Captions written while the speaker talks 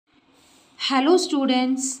Hello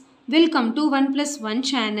students, welcome to 1+1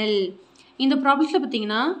 channel. In the problem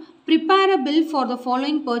prepare a bill for the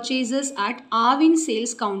following purchases at Avin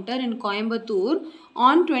sales counter in Coimbatore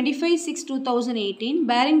on 25/6/2018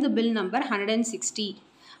 bearing the bill number 160.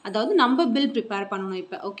 அதாவது நம்ம bill prepare பண்ணனும்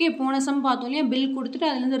இப்ப okay போன some பார்த்தோம்லையா bill கொடுத்துட்டு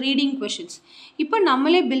அதுல இருந்து reading questions இப்போ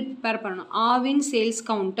நம்மளே bill prepare பண்ணனும் ஆவின் sales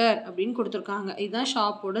counter அப்படினு கொடுத்திருக்காங்க இதுதான்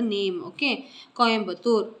ஷாப்போட name okay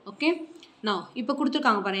Coimbatore okay now இப்போ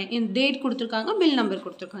கொடுத்திருக்காங்க பாருங்க இந்த டேட் கொடுத்திருக்காங்க bill number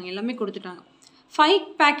கொடுத்திருக்காங்க எல்லாமே கொடுத்துட்டாங்க 5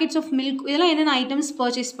 packets of milk இதெல்லாம் என்னென்ன items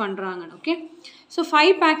purchase பண்றாங்க okay so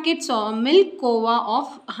 5 packets of milk kova of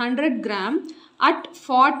 100 gram at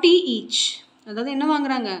 40 each அதாவது என்ன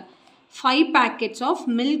வாங்குறாங்க 5 packets of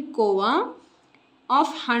milk kova of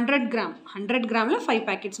 100 gram 100 gramல 5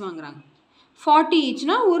 packets வாங்குறாங்க 40 each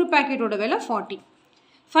na ஒரு packet ஓட விலை 40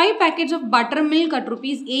 5 packets of buttermilk at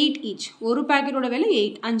rupees 8 each ஒரு packet ஓட விலை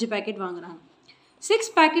 8 5 packet வாங்குறாங்க 6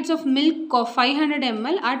 packets of milk of 500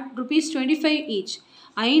 ml at rupees 25 each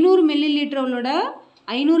 500 milliliter உள்ளோட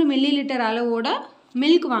 500 milliliter அளவோட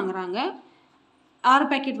milk வாங்குறாங்க 6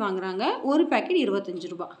 packet வாங்குறாங்க ஒரு packet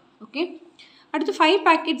 25 ரூபாய் ஓகே அடுத்து 5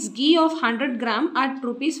 packets ghee of 100 gram at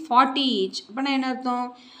rupees 40 each அப்பனா என்ன அர்த்தம்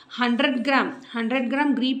 100 gram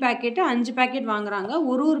ghee packet 5 packet வாங்குறாங்க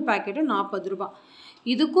ஒரு packet 40 ரூபாய்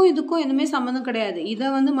இதுக்கும் எதுமே சம்பந்தம் கிடையாது இத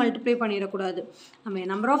வந்து மல்டிப்ளை பண்ணிர கூடாது நம்ம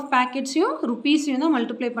நம்பர் ஆஃப் பாக்கெட்ஸையும் ரூபீஸையும் தான்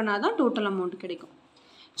மல்டிப்ளை பண்ணாதான் டோட்டல் அமௌண்ட் கிடைக்கும்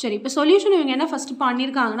சரி இப்போ சொல்யூஷன் இவங்க என்ன ஃபர்ஸ்ட்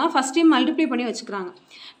பண்ணிருக்காங்கன்னா ஃபர்ஸ்ட் டைம் மல்டிப்ளை பண்ணி வச்சுக்கறாங்க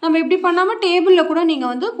நம்ம இப்படி பண்ணாம டேபிள்ல கூட நீங்க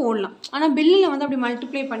வந்து போடலாம் ஆனா பில்லில வந்து அப்படி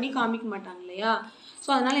மல்டிப்ளை பண்ணி காமிக்க மாட்டாங்க இல்லையா சோ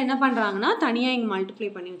அதனால என்ன பண்றாங்கன்னா தனியா இங்க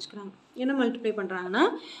மல்டிப்ளை பண்ணி வச்சுக்கறாங்க என்ன மல்டிப்ளை பண்றாங்கன்னா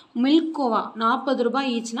milk kova 40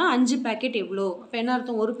 ரூபாய் ஈச்னா 5 பாக்கெட் எவ்வளோ அப்ப என்ன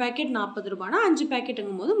அர்த்தம் ஒரு பாக்கெட் 40 ரூபாய்னா 5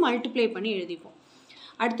 பாக்கெட்ங்கும்போது மல்டிப்ளை பண்ணி எழுதிப்போம்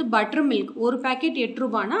அடுத்து பட்டர் மில்க் ஒரு பாக்கெட் 8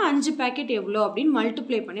 ரூபாய்னா 5 பாக்கெட் எவ்வளோ அப்படினு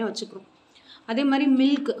மல்டிப்ளை பண்ணி வச்சுக்கிறோம் அதே மாதிரி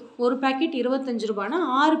மில்க் ஒரு பாக்கெட் 25 ரூபாய்னா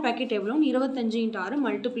 6 பாக்கெட் எவ்வளோன்னு 25 * 6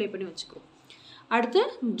 மல்டிப்ளை பண்ணி வச்சுக்கிறோம் அடுத்து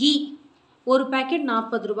கீ ஒரு பாக்கெட்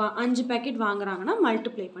 40 ரூபாய் 5 பாக்கெட் வாங்குறாங்கன்னா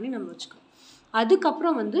மல்டிப்ளை பண்ணி நம்ம வச்சுக்கிறோம் அதுக்கு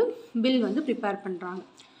அப்புறம் வந்து பில் வந்து prepare பண்றாங்க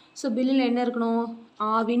சோ பில்லில் என்ன இருக்கணும்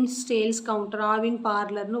ஆவின் சேல்ஸ் கவுண்டர் ஆவின்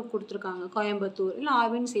பார்லர்னு கொடுத்திருக்காங்க கோயம்புத்தூர் இல்ல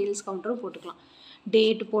ஆவின் சேல்ஸ் கவுண்டர் போட்டுக்கலாம்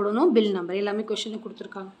டேட் போடணும் bill number எல்லாமே क्वेश्चन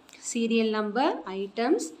கொடுத்திருக்காங்க serial number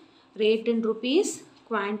items rate in rupees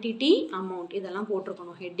quantity amount இதெல்லாம்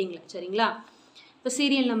போட்டுறணும் ஹெட்டிங்ல சரிங்களா இப்போ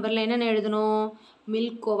serial numberல என்னென்ன எழுதணும்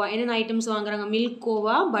milk kova என்னென்ன items வாங்குறாங்க milk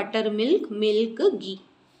kova butter milk milk ghee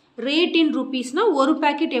rate in rupees னா ஒரு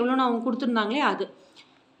பாக்கெட் எவ்வளவுன்னு அவங்க கொடுத்திருந்தாங்களே அது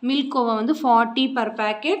milk kova வந்து 40 per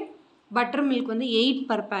packet butter milk வந்து 8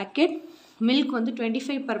 per packet milk வந்து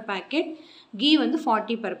 25 per packet ghee வந்து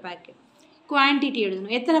 40 per packet quantity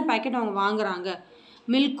எழுதணும் எத்தனை பாக்கெட் அவங்க வாங்குறாங்க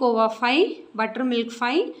milk kova 5 buttermilk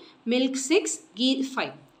 5 milk 6 ghee 5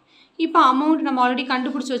 இப்போ அமௌண்ட் நம்ம ஆல்ரெடி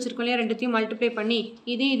கண்டுபிடிச்சு வச்சிருக்கோம் இல்லையா ரெண்டுத்தையும் மல்டிப்ளை பண்ணி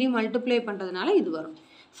இதையும் மல்டிப்ளை பண்றதுனால இது வரும்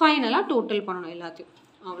ஃபைனலா டோட்டல் பண்ணனும் எல்லாத்தையும்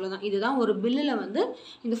அவ்வளவுதான் இதுதான் ஒரு பில்லுல வந்து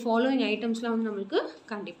இந்த ஃபாலோயிங் ஐட்டம்ஸ்லாம் வந்து நமக்கு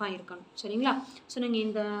கண்டிப்பா இருக்கணும் சரிங்களா சோ நீங்க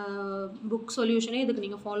இந்த புக் சொல்யூஷனே இதுக்கு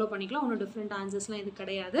நீங்க ஃபாலோ பண்ணிக்கலாம் ஒன்னு டிஃபரண்ட் ஆன்சர்ஸ்லாம் இது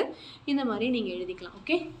கிடையாது இந்த மாதிரி நீங்க எழுதிக்கலாம்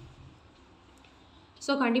ஓகே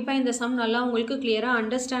So கண்டிப்பா இந்த சம் நல்லா உங்களுக்கு கிளியரா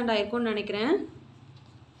அண்டர்ஸ்டாண்ட் ஆயிருக்கும்னு நினைக்கிறேன்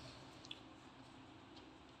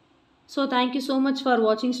So thank you so much for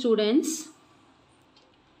watching students.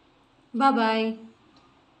 Bye bye.